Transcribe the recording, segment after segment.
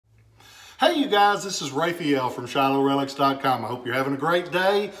Hey you guys, this is Rafael from ShilohRelics.com. I hope you're having a great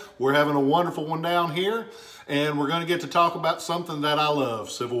day. We're having a wonderful one down here, and we're going to get to talk about something that I love,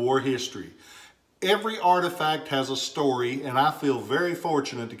 Civil War history. Every artifact has a story, and I feel very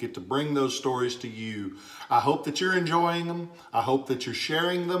fortunate to get to bring those stories to you. I hope that you're enjoying them. I hope that you're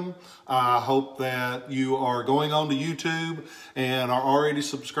sharing them. I hope that you are going on to YouTube and are already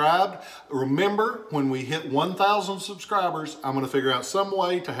subscribed. Remember, when we hit 1,000 subscribers, I'm going to figure out some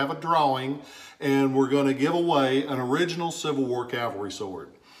way to have a drawing, and we're going to give away an original Civil War cavalry sword.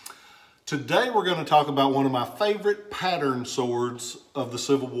 Today, we're going to talk about one of my favorite pattern swords of the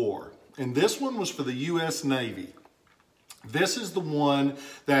Civil War. And this one was for the U.S. Navy. This is the one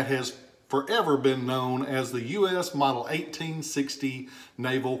that has forever been known as the U.S. Model 1860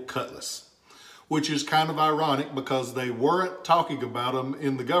 Naval Cutlass, which is kind of ironic because they weren't talking about them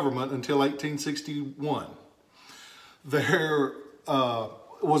in the government until 1861. There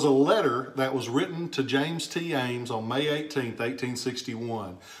was a letter that was written to James T. Ames on May 18th,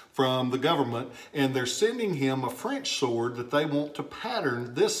 1861 from the government, and they're sending him a French sword that they want to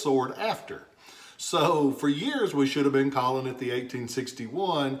pattern this sword after. So for years we should have been calling it the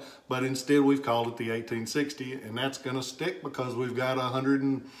 1861, but instead we've called it the 1860, and that's going to stick because we've got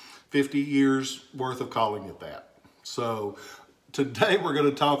 150 years worth of calling it that. So today we're going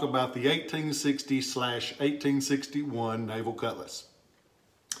to talk about the 1860/1861 Naval Cutlass.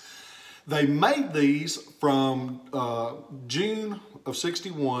 They made these from June of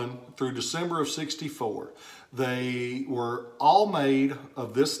 61 through December of 64. They were all made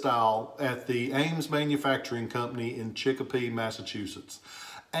of this style at the Ames Manufacturing Company in Chicopee, Massachusetts.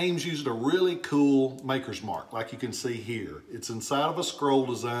 Ames used a really cool maker's mark, like you can see here. It's inside of a scroll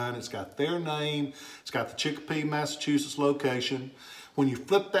design. It's got their name. It's got the Chicopee, Massachusetts location. When you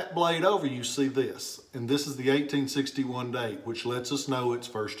flip that blade over, you see this. And this is the 1861 date, which lets us know its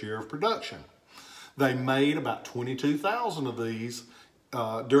first year of production. They made about 22,000 of these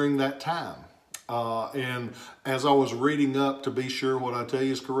during that time. And as I was reading up to be sure what I tell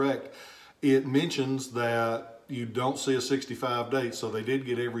you is correct, it mentions that you don't see a 65 date, so they did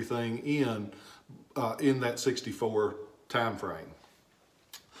get everything in that 64 time frame.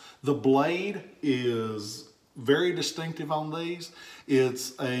 The blade is very distinctive on these.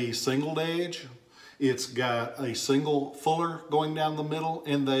 It's a singled edge. It's got a single fuller going down the middle,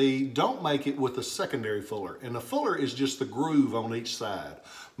 and they don't make it with a secondary fuller. And the fuller is just the groove on each side.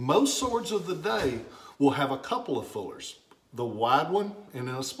 Most swords of the day will have a couple of fullers, the wide one and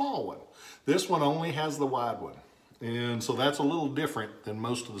then a small one. This one only has the wide one. And so that's a little different than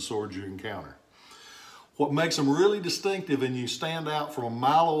most of the swords you encounter. What makes them really distinctive, and you stand out from a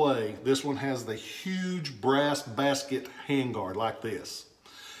mile away, this one has the huge brass basket handguard like this.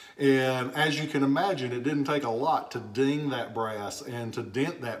 And as you can imagine, it didn't take a lot to ding that brass and to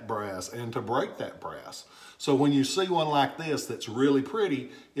dent that brass and to break that brass. So when you see one like this that's really pretty,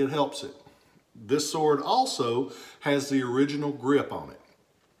 it helps it. This sword also has the original grip on it.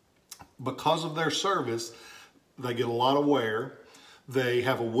 Because of their service, they get a lot of wear. They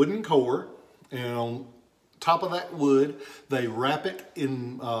have a wooden core, and on top of that wood, they wrap it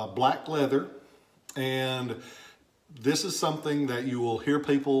in black leather. And this is something that you will hear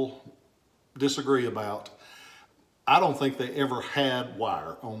people disagree about. I don't think they ever had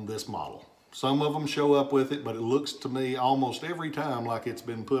wire on this model. Some of them show up with it, but it looks to me almost every time like it's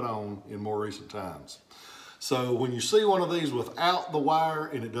been put on in more recent times. So when you see one of these without the wire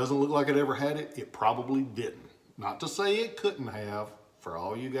and it doesn't look like it ever had it, it probably didn't. Not to say it couldn't have. For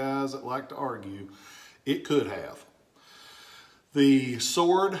all you guys that like to argue, it could have. The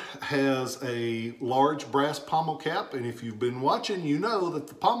sword has a large brass pommel cap, and if you've been watching, you know that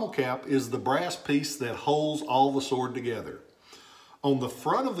the pommel cap is the brass piece that holds all the sword together. On the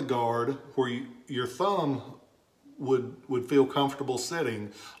front of the guard, where your thumb would feel comfortable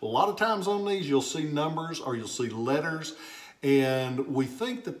sitting, a lot of times on these you'll see numbers or you'll see letters, and we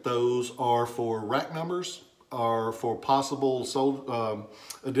think that those are for rack numbers or for possible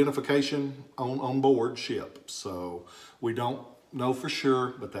identification on board ship. So we don't know for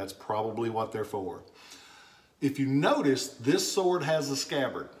sure, but that's probably what they're for. If you notice, this sword has a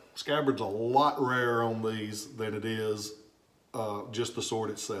scabbard. Scabbard's a lot rarer on these than it is just the sword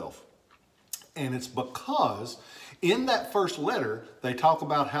itself. And it's because in that first letter, they talk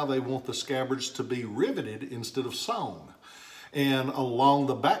about how they want the scabbards to be riveted instead of sewn. And along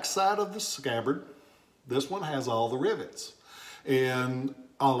the back side of the scabbard, this one has all the rivets. And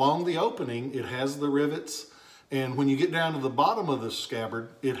along the opening, it has the rivets. And when you get down to the bottom of the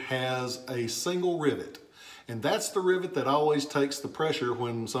scabbard, it has a single rivet. And that's the rivet that always takes the pressure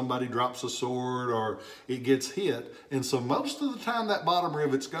when somebody drops a sword or it gets hit. And so most of the time that bottom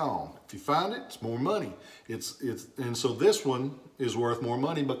rivet's gone. If you find it, it's more money. And so this one is worth more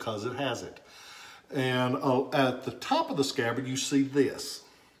money because it has it. And at the top of the scabbard, you see this.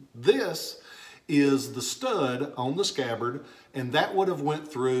 This is the stud on the scabbard, and that would have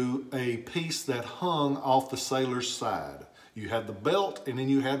went through a piece that hung off the sailor's side. You had the belt, and then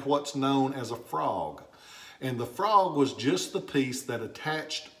you had what's known as a frog. And the frog was just the piece that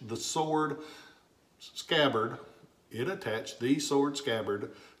attached the sword scabbard. It attached the sword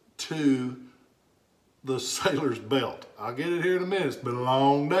scabbard to the sailor's belt. I'll get it here in a minute. It's been a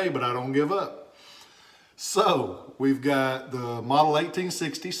long day, but I don't give up. So we've got the model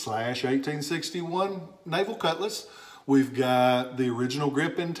 1860/1861 Naval Cutlass. We've got the original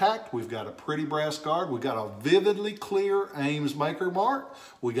grip intact. We've got a pretty brass guard. We've got a vividly clear Ames maker mark.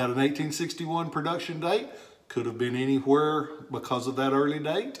 We got an 1861 production date. Could have been anywhere because of that early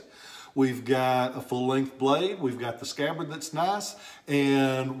date. We've got a full-length blade. We've got the scabbard that's nice.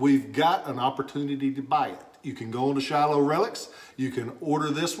 And we've got an opportunity to buy it. You can go on to Shiloh Relics. You can order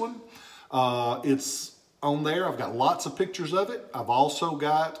this one. It's on there. I've got lots of pictures of it. I've also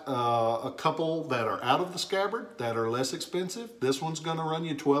got a couple that are out of the scabbard that are less expensive. This one's going to run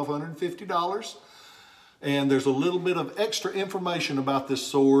you $1,250. And there's a little bit of extra information about this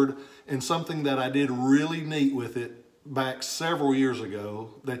sword and something that I did really neat with it back several years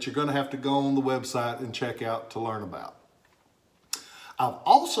ago that you're going to have to go on the website and check out to learn about. I've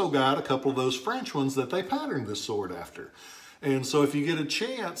also got a couple of those French ones that they patterned this sword after. And so if you get a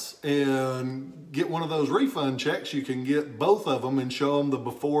chance and get one of those refund checks, you can get both of them and show them the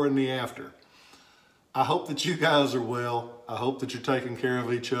before and the after. I hope that you guys are well. I hope that you're taking care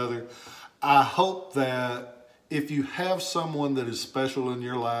of each other. I hope that if you have someone that is special in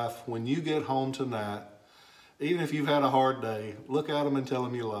your life, when you get home tonight, even if you've had a hard day, look at them and tell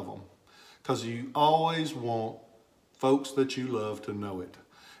them you love them. Because you always want folks that you love to know it.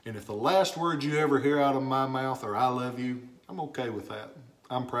 And if the last words you ever hear out of my mouth are "I love you," I'm okay with that.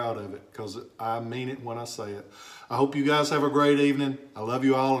 I'm proud of it because I mean it when I say it. I hope you guys have a great evening. I love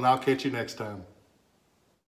you all, and I'll catch you next time.